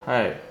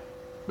Hi,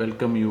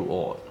 welcome you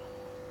all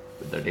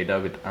with the data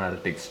with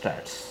analytics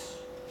stats.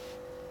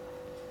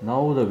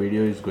 Now the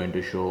video is going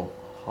to show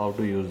how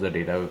to use the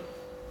data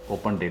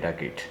open data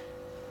kit,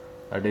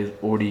 that is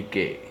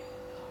ODK.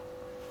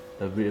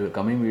 The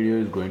coming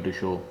video is going to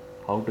show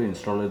how to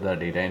install the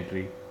data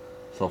entry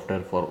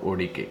software for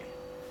ODK.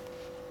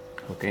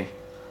 Okay,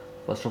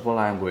 first of all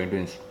I am going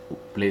to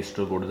Play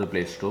Store. Go to the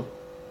Play Store,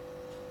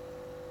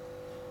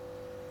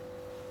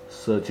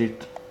 search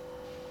it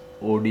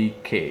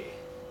ODK.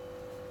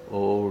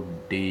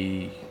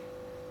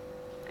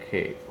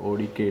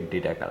 ODK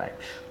data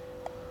collect.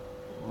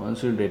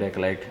 Once you data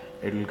collect,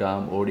 it will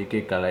come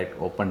ODK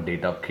collect open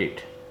data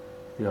kit.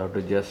 You have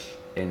to just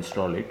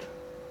install it,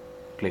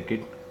 click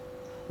it.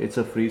 It's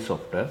a free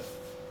software.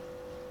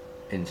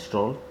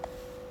 Install,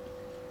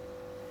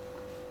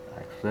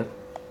 accept.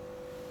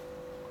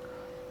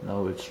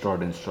 Now it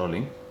start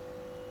installing.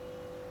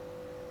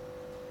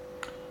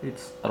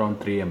 It's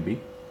around 3 MB.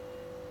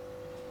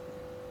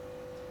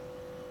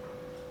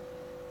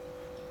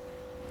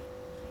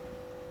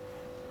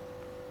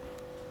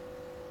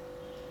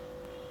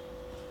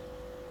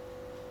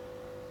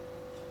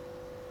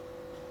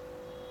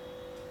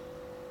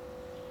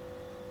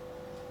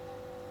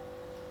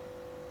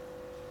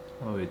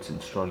 Now it's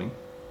installing.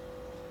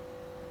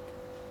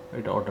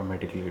 It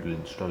automatically will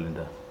install in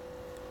the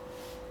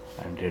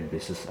Android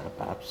basis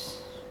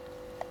apps.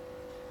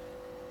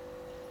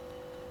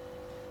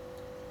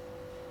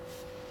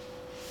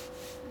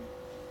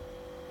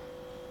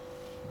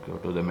 Go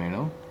to the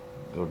menu,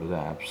 go to the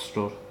App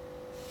Store.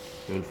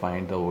 You will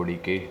find the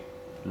ODK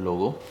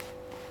logo.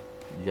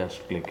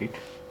 Just click it.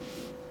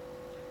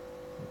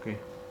 Okay.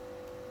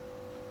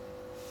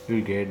 You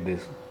will get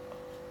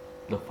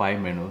the 5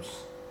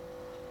 menus: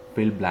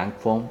 fill blank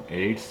form,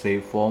 edit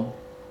save form,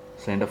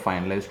 send a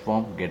finalized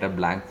form, get a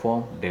blank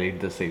form,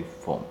 delete the save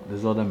form.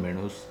 These are the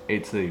menus.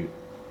 It's a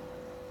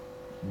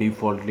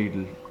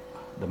defaultly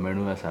the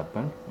menu has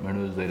happened.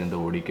 Menu is there in the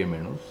ODK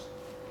menus.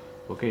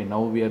 Okay, now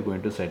we are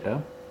going to set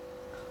up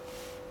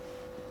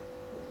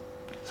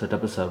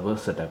a server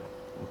setup.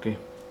 Okay,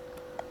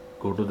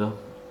 go to the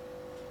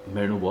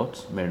menu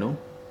box menu.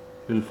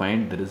 You will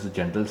find there is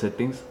general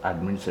settings,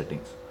 admin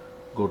settings.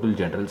 Go to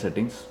general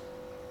settings.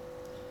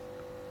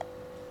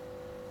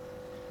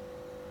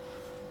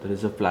 There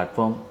is a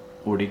platform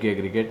ODK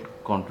aggregate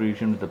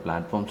configuration with the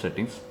platform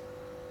settings.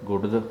 Go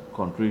to the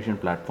configuration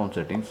platform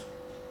settings.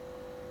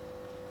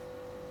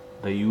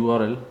 The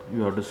URL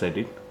you have to set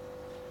it.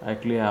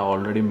 Actually I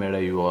already made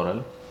a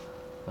URL,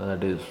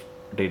 that is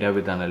data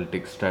with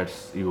analytics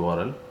stats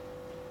URL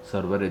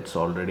server. It's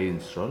already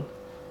installed,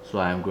 so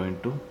I am going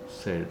to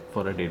set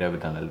for a data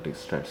with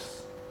analytics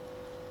stats.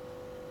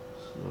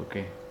 So,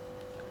 okay,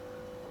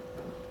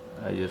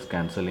 I just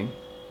cancelling.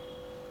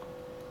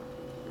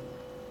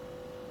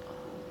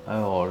 I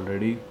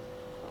already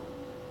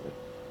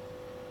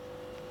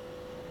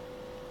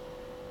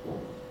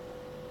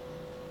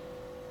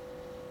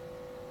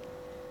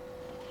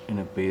in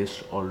a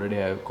paste already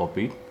I have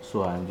copied,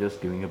 so I am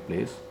just giving a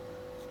place.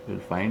 You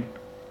will find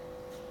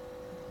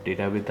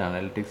data with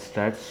analytics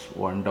stats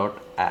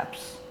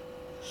 1.apps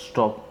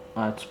stop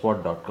at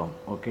spot.com.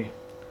 okay,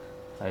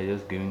 I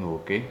just giving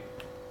okay.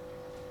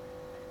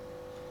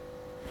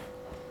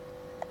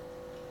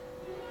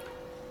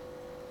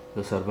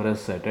 The server has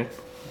set it.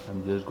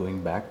 I'm just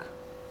going back.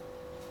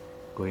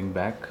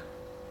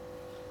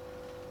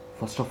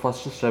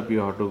 First step you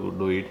have to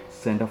do it: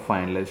 send a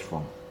finalized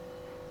form,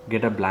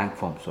 get a blank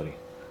form.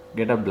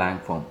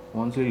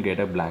 Once you will get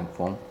a blank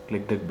form,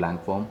 click the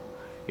blank form.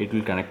 It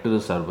will connect to the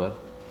server.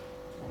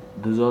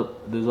 These are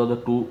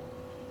the two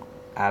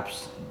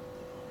apps,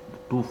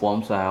 two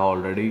forms I have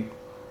already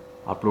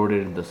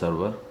uploaded in the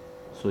server.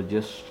 So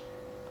just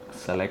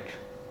select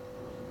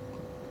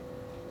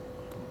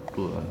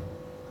to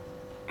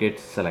get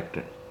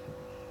selected.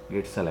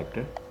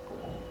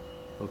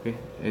 Okay,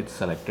 it's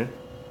selected.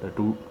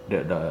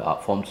 The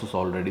forms is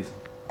already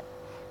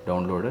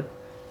downloaded.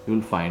 You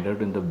will find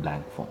out in the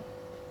blank form.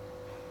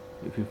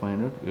 If you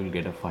find out, you will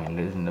get a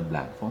finalized in the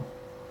blank form,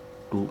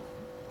 two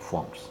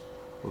forms.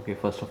 Okay,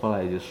 first of all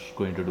I just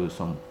going to do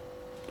some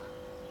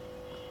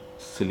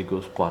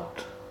silicos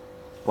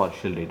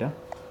partial data.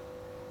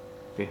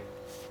 Okay,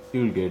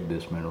 you will get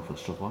this menu.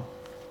 First of all,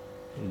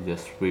 you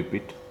just sweep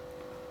it.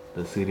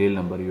 The serial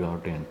number you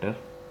have to enter,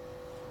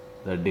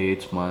 the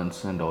dates,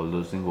 months and all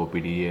those things.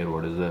 OPD year,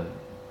 what is the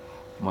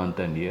month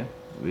and year,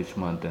 which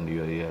month and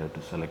year you have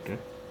to select it.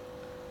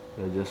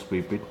 You just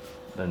sweep it.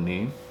 The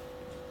name,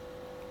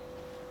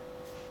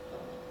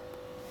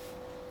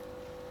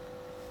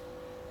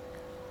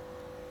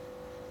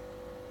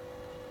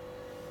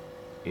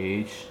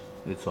 age,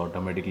 it's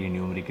automatically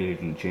numerically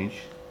it will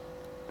change.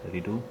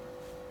 32.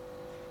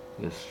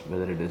 Yes,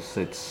 whether it is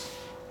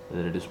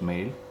whether it is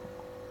male.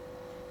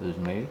 This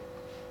is male.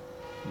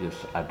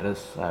 Just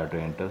address I have to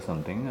enter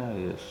something.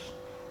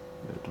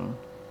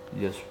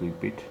 Just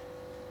sweep it.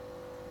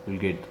 You'll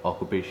get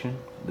occupation.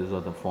 These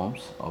are the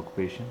forms: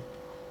 occupation,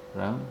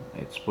 RAM,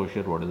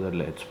 exposure, what is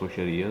the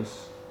exposure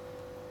years,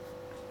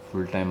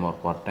 full time or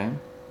part time,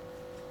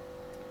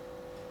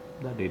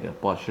 The data,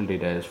 partial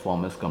data is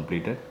form is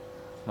completed.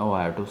 Now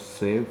I have to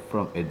save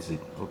from exit.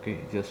 Okay,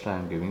 just I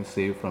am giving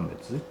save from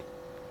exit.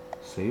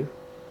 Save.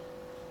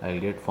 I'll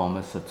get form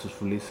is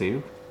successfully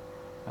saved,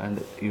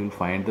 and you will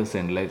find the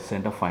send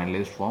a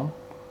finalized form.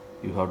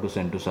 You have to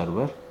send to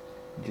server.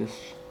 Just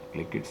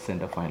click it,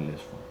 send a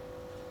finalized form.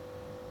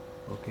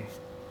 Okay,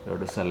 you have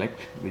to select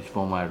which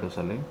form I have to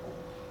select.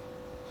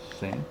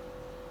 Send.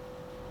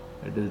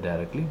 It is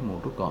directly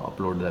move to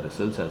upload the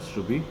results has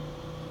to be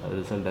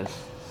result as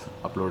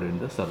uploaded in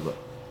the server.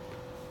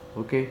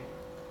 Okay,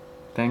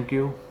 thank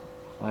you.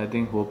 I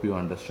think hope you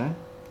understand.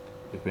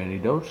 If any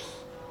doubts,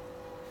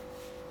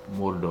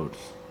 more doubts,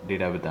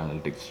 data with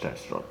analytics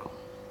stats.com.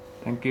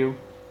 Thank you.